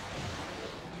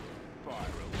 Fire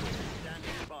away.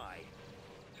 Standing by.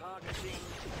 Targeting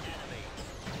enemy.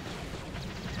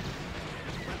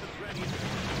 Weapons ready.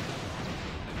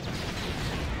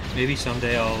 Maybe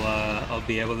someday I'll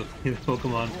be able to play the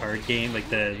Pokemon card game, like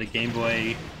the Game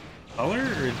Boy Color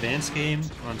or Advance game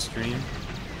on stream,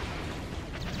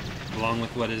 along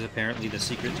with what is apparently the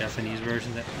secret Japanese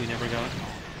version that we never got.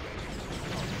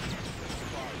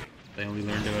 I only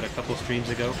learned about it a couple streams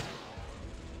ago.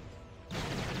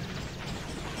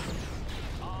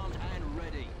 Armed and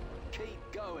ready.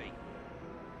 Keep going.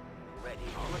 Ready.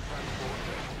 Armed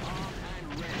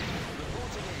and ready.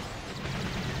 Reporting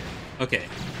in. Okay.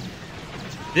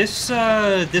 This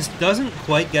doesn't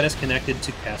quite get us connected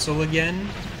to Kessel again.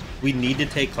 We need to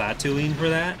take Klaatuine for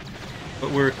that,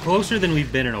 but we're closer than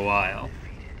we've been in a while.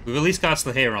 We've at least got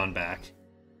Slaheron back.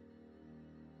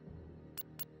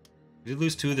 We did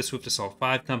lose 2 of the Swift Assault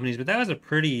 5 companies, but that was a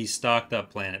pretty stocked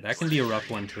up planet. That can be a rough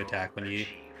one to attack when you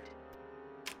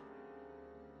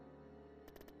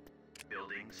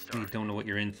don't know what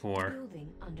you're in for.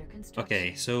 Building under construction.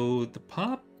 Okay, so the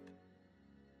pop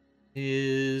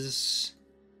is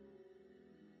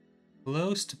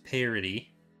close to parity.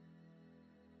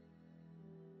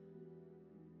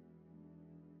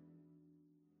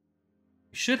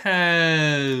 We should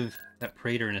have that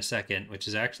Praetor in a second, which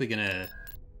is actually going to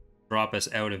drop us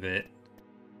out of it.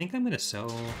 I think I'm going to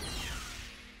sell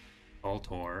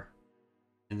Baltor.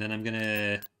 And then I'm going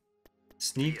to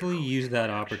sneakily use that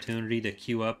opportunity to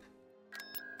queue up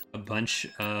a bunch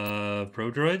of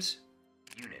Pro Droids.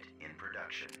 Unit in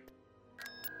production.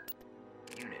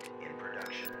 Unit in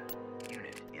production.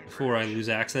 Unit in Before I lose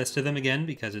access to them again,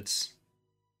 because it's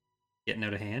getting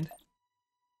out of hand.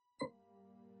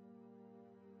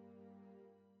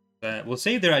 We'll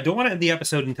save there. I don't want to end the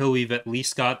episode until we've at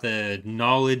least got the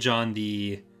knowledge on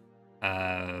the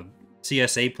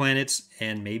CSA planets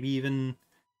and maybe even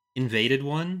invaded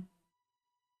one.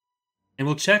 And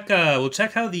we'll check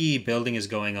how the building is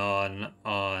going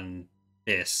on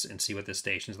this and see what this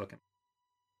station's looking.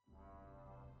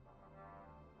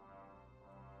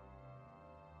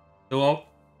 So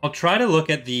I'll try to look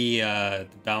at the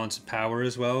balance of power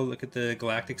as well. Look at the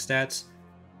galactic stats.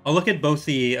 I'll look at both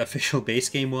the official base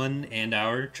game one and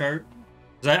our chart.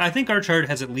 'Cause I think our chart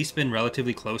has at least been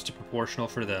relatively close to proportional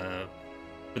for the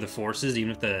forces,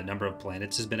 even if the number of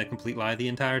planets has been a complete lie the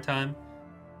entire time.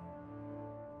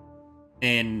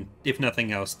 And if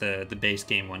nothing else, the base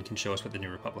game one can show us what the New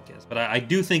Republic is. But I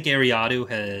do think EaW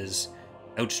has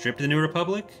outstripped the New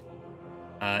Republic.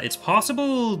 It's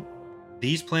possible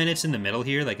these planets in the middle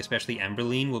here, like especially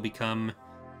Emberline, will become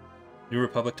New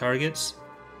Republic targets.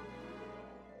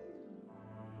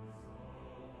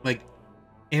 Like,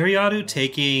 EaW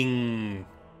taking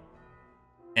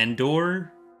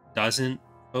Endor doesn't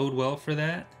bode well for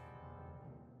that.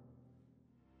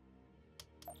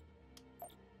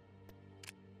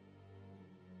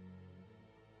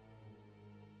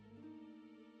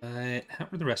 How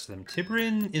are the rest of them?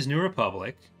 Tiburon is New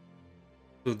Republic,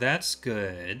 so that's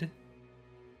good.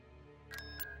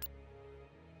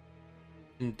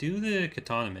 We can do the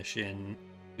Katana mission.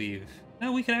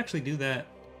 No, we can actually do that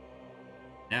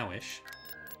nowish.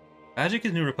 Magic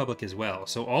is New Republic as well.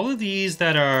 So all of these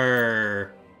that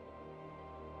are...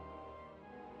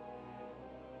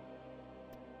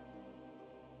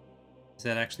 Is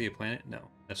that actually a planet? No,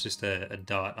 that's just a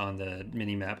dot on the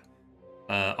mini-map.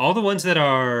 All the ones that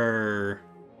are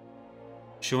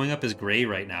showing up as gray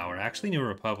right now are actually New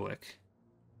Republic.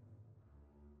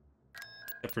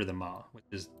 Except for the Maw, which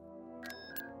is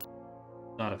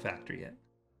not a factor yet.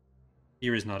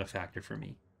 Here is not a factor for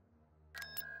me.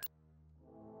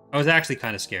 I was actually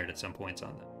kind of scared at some points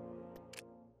on them.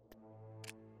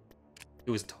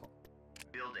 It was tall.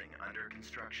 Building under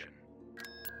construction.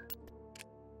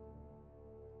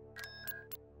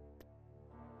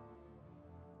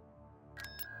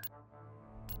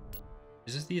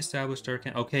 Is this the established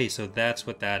arcane? Okay, so that's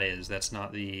what that is. That's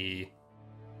not the...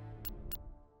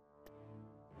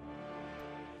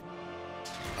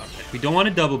 Okay. We don't want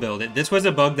to double build it. This was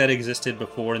a bug that existed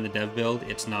before in the dev build.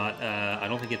 It's not... I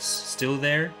don't think it's still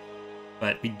there.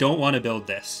 But we don't want to build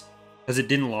this. Because it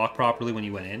didn't lock properly when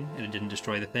you went in, and it didn't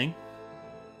destroy the thing.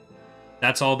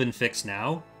 That's all been fixed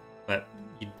now. But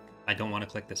I don't want to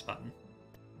click this button.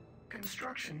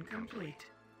 Construction complete.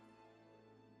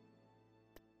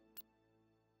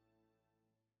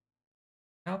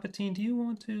 Palpatine, do you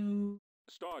want to...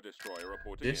 Star Destroyer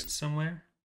reporting Dist in. somewhere?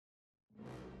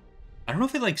 I don't know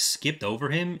if it, like, skipped over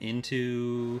him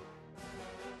into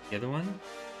the other one.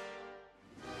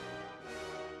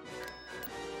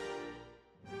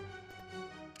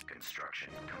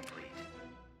 Construction complete.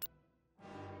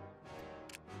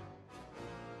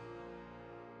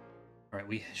 Alright,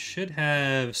 we should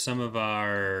have some of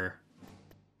our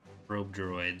probe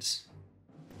droids.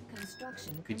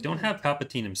 Construction We don't complete. have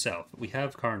Palpatine himself, but we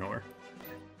have Karnor.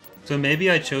 So maybe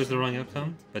I chose the wrong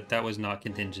outcome, but that was not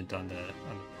contingent on the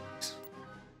bugs.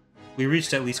 We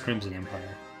reached at least Crimson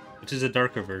Empire, which is a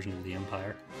darker version of the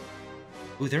Empire.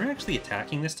 Ooh, they're actually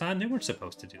attacking this time? They weren't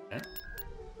supposed to do that.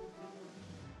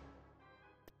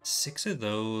 6 of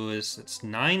those. It's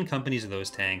 9 companies of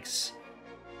those tanks.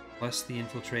 Plus the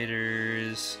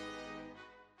infiltrators.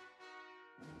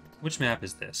 Which map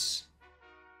is this?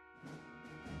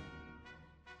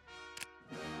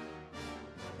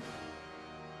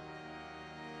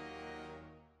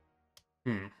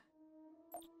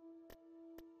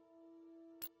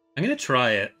 I'm gonna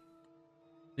try it.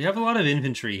 We have a lot of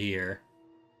infantry here.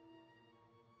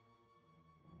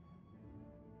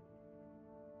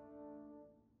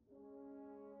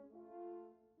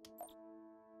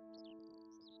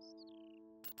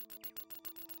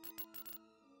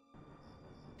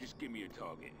 Just give me a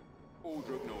target.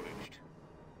 Order acknowledged.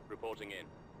 Reporting in.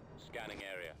 Scanning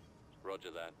area. Roger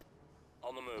that.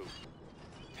 On the move.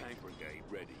 Tank brigade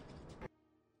ready.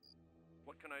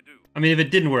 What can I do? I mean, if it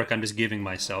didn't work, I'm just giving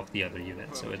myself the other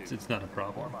unit, so it's not a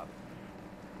problem. Form up.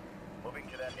 Moving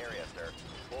to that area, sir.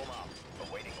 Form up.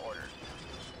 Awaiting orders.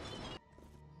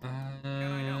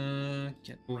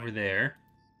 Get over there.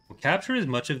 We'll capture as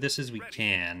much of this as we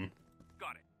can.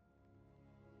 Got it.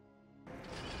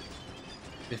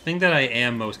 The thing that I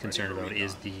am most concerned about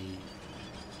is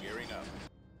Gearing up.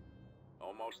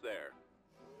 Almost there.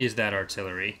 that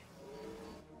artillery.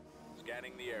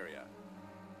 Scanning the area.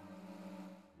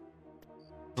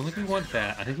 I don't think we want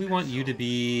that. I think we want you to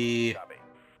be Copy.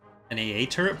 an AA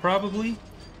turret, probably.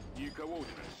 You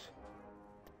coordinates.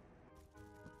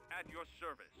 At your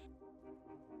service.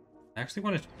 I actually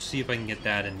want to see if I can get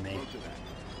that and make Roger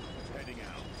that. Heading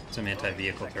out. some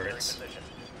anti-vehicle Secondary turrets. position.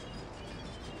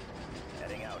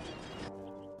 Heading out.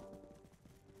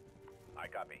 I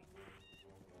copy.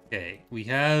 Okay, we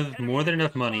have more than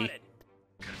enough money.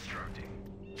 Constructing.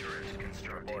 Turret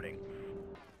constructing. Reporting.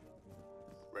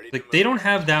 Like, they don't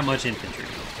have that much infantry.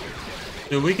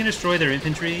 So if we can destroy their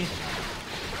infantry,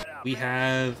 we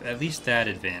have at least that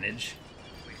advantage.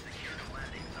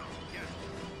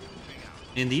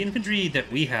 And the infantry that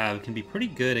we have can be pretty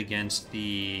good against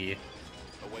the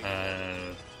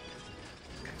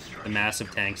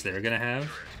massive tanks they're gonna have.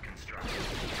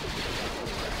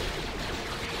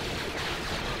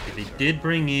 Okay, they did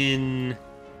bring in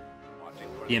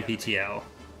the MPTL.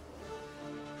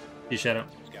 You Shadow.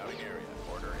 Scouting area.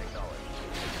 Order acknowledged.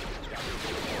 Scouting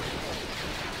report.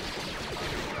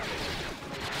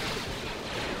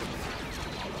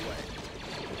 On the way.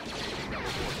 Rebel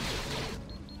forces.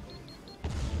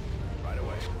 Right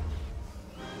away.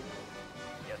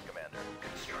 Yes, Commander.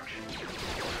 Construction.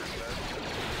 Orders,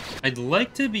 sir. I'd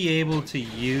like to be able to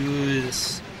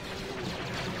use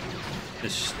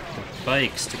the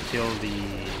bikes to kill the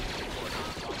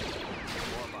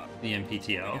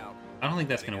MPTL. I don't think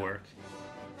that's gonna work.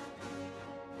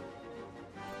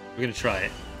 We're gonna try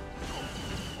it.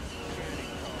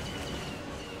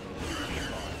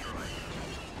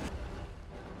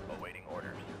 Awaiting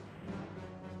orders.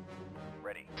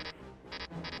 Ready.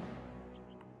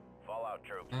 Fallout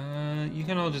troops. You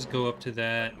can all just go up to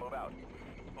that. Move out.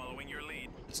 Following your lead.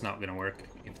 It's not gonna work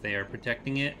if they are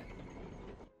protecting it.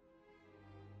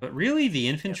 But really, the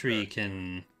infantry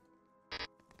can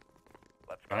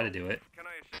Let's try to do it. Can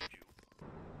I assist you?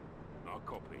 I'll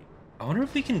copy. I wonder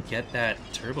if we can get that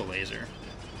turbo laser.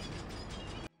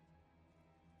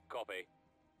 Copy.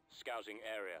 Scouting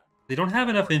area. They don't have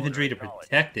enough infantry to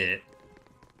protect it.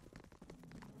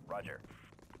 Roger.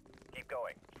 Keep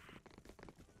going.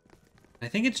 I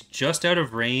think it's just out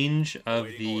of range of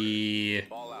the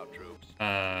Fallout troops.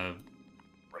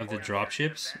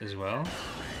 dropships as well.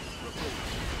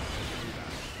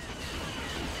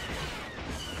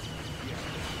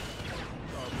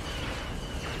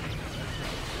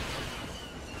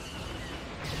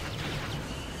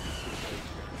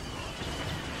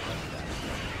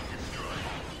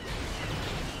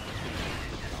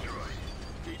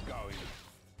 Keep going.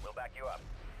 We'll back you up.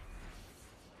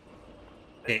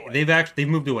 Okay, they've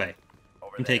moved away.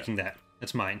 Over I'm there. taking that.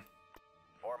 That's mine.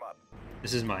 Form up.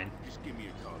 This is mine. Just give me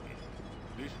a target.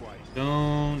 This way.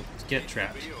 Don't get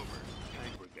trapped. Be over.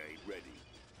 Tank brigade ready.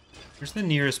 Where's the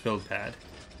nearest build pad?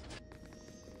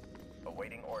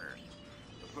 Awaiting orders.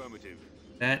 Affirmative.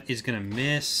 That is gonna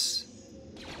miss.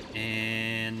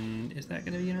 And is that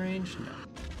gonna be in range? No.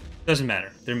 Doesn't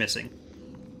matter. They're missing.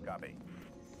 Copy.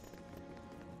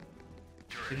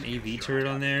 Put an AV turret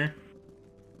on there.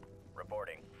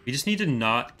 Reporting. We just need to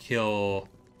not kill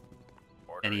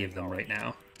Order any of them right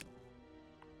now.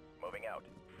 Moving out.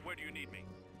 Where do you need me?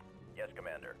 Yes,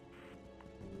 Commander.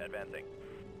 Advancing.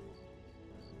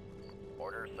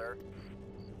 Orders, sir.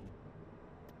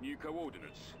 New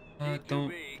coordinates.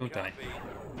 Don't EQB, die. copy.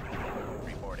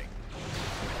 Reporting.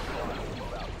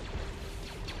 Move out.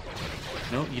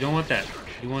 No, you don't want that.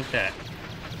 You want that.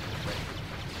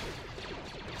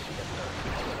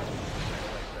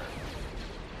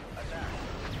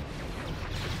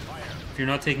 If you're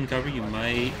not taking cover, you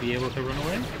might be able to run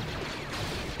away.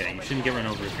 Okay, you shouldn't get run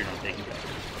over if you're not taking cover.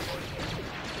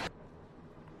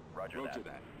 Roger Roger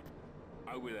that.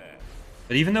 that. Over there.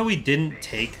 But even though we didn't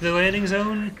take the landing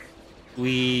zone,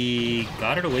 we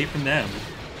got it away from them.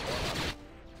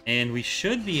 And we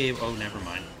should be able... Oh, never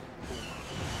mind.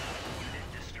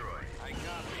 I copy.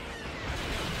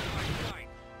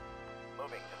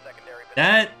 Moving to secondary position.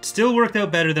 That still worked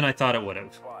out better than I thought it would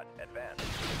have. Squad, advance.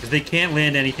 Because they can't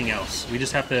land anything else. We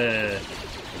just have to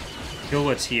kill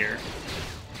what's here.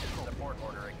 Support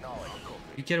order acknowledged.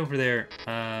 You get over there.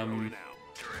 Now.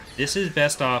 This is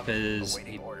best off as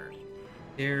Awaiting a orders.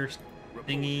 air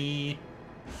thingy.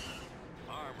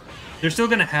 Armor. They're still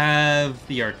gonna have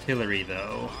the artillery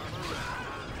though.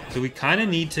 So we kind of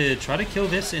need to try to kill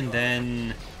this and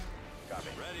then Copy.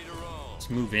 Ready to roll. let's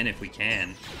move in if we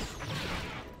can.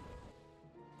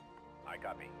 I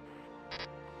copy.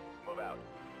 Move out.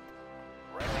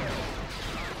 Right away.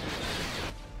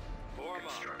 Form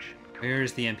up.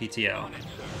 Where's the MPTL? On it, sir.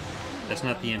 That's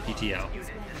not the MPTL.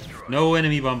 No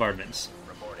enemy bombardments.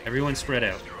 Reporting. Everyone spread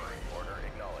out. Order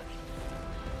acknowledged.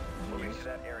 Moving to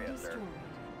that area, sir. Destroyed.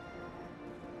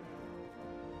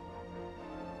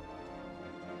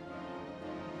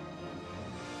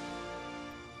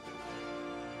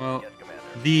 Well, Yes, Commander.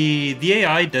 the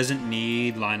AI doesn't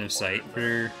need line of sight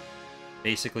for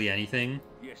basically anything.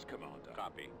 Yes, Commander.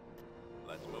 Copy.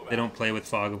 Let's move They out. don't play with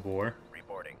fog of war.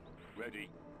 Reporting. Ready.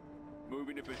 Move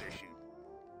into position.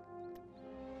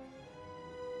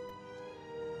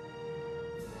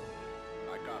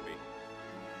 I copy.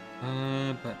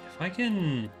 But if I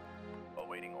can...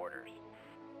 Awaiting orders.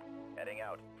 Heading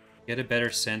out. get a better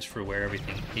sense for where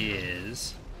everything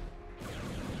is.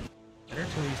 That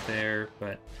artillery's there,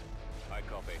 but I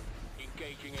copy.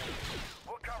 Engaging enemy.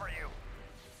 We'll cover you.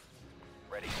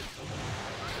 Ready.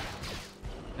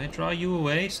 can I draw you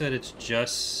away so that it's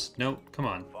just... Nope, come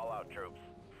on. Fallout troops.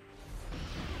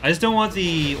 I just don't want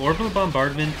the orbital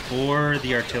bombardment or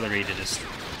the artillery to just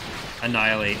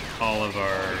annihilate all of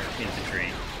our infantry.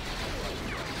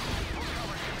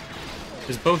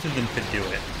 Because both of them could do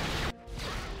it.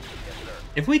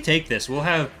 If we take this, we'll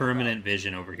have permanent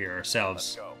vision over here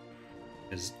ourselves. Go.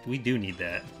 Because we do need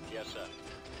that. Yes, sir.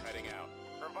 Heading out.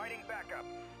 Providing backup.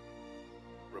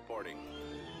 Reporting.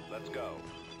 Let's go.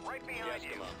 Right behind you.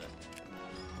 Commander.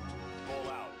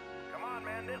 Pull out. Come on,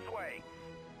 man, this way.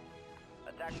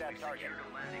 Attack that target.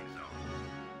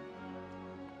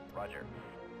 Roger.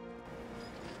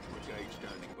 Brigade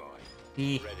standing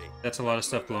by. That's a lot of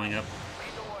stuff blowing up.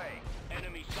 Lead the way.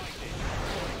 Enemy sighted.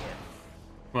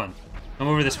 Come on. Come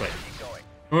over this way. Keep going.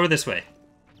 Come over this way.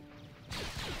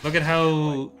 Look at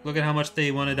how much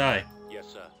they want to die. Yes,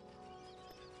 sir.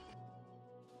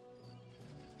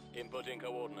 Inputting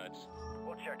coordinates.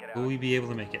 We'll check it out. Will we be able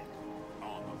to make it?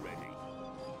 Armor ready.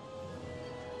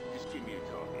 Just give me a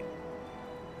target.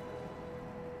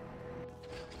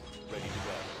 Ready to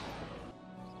go.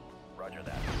 Roger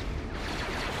that.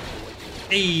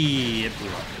 Hey, it blew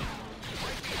up.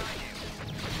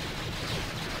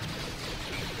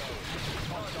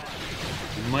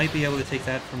 We might be able to take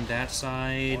that from that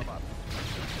side.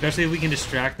 Especially if we can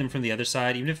distract them from the other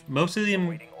side. Even if most of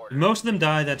them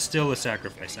die, that's still a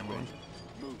sacrifice I'm willing.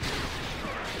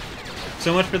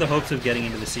 So much for the hopes of getting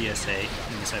into the CSA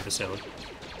in this episode.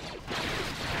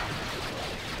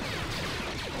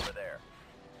 Over there.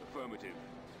 Affirmative.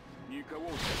 New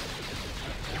coordinates.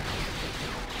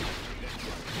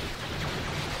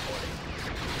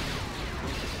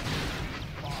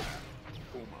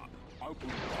 Form up. Open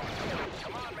fire.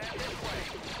 Come on, man, this way.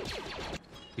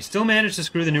 We still managed to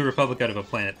screw the New Republic out of a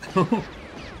planet.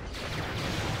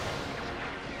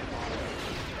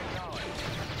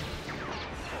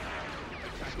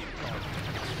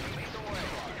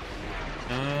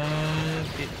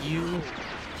 Get you.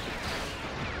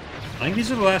 I think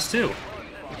these are the last two.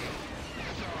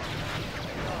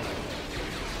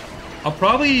 I'll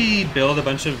probably build a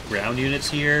bunch of ground units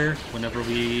here whenever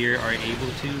we are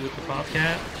able to with the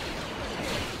Popcat.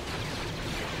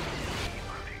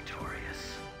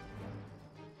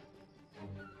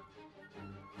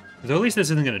 So at least this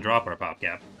isn't going to drop our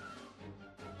Popcat.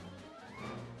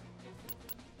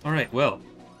 Alright, well,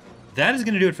 that is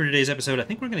going to do it for today's episode. I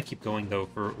think we're going to keep going, though,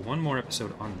 for one more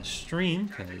episode on the stream,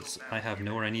 because I have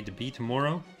nowhere I need to be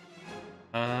tomorrow.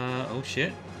 Oh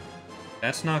shit.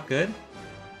 That's not good.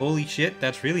 Holy shit,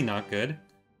 that's really not good.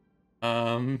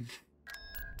 But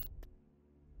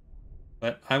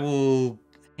I will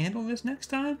handle this next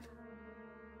time?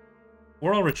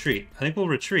 Or I'll retreat. I think we'll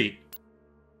retreat.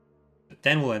 But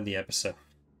then we'll end the episode.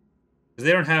 Because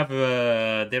they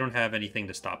don't have anything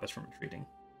to stop us from retreating.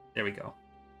 There we go.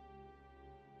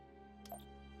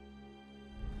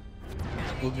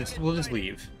 We'll just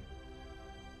leave.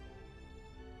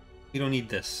 We don't need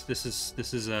this. This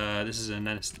is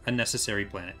an unnecessary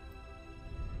planet.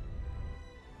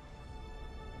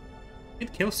 I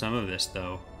could kill some of this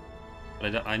though,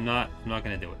 but I'm not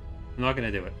gonna do it. I'm not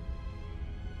gonna do it.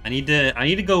 I need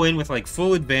to go in with like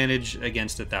full advantage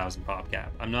against 1,000 PopCap.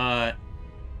 I'm not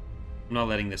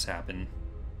letting this happen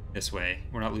this way.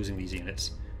 We're not losing these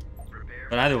units.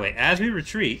 But either way, as we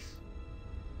retreat,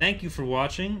 thank you for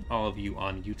watching, all of you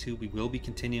on YouTube. We will be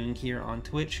continuing here on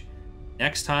Twitch.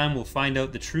 Next time, we'll find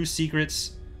out the true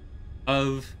secrets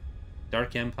of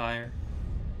Dark Empire,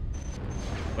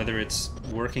 whether it's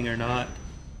working or not,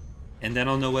 and then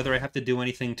I'll know whether I have to do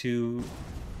anything to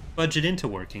budget into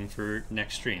working for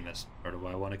next stream. That's part of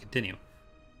why I want to continue.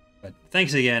 But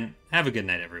thanks again. Have a good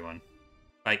night, everyone.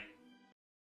 Bye.